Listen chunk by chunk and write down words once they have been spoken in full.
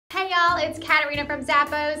Hi y'all, it's Katarina from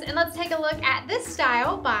Zappos, and let's take a look at this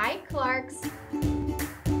style by Clarks.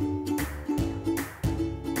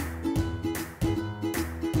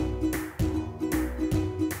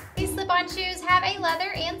 These slip-on shoes have a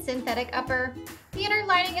leather and synthetic upper. The inner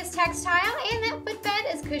lining is textile, and that footbed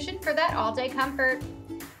is cushioned for that all-day comfort.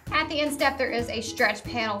 At the instep, there is a stretch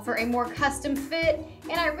panel for a more custom fit,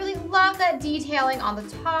 and I really love that detailing on the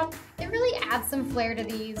top. It really adds some flair to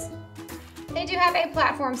these. They do have a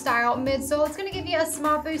platform style midsole. It's going to give you a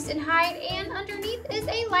small boost in height, and underneath is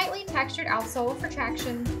a lightly textured outsole for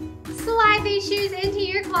traction. Slide these shoes into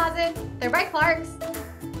your closet. They're by Clarks.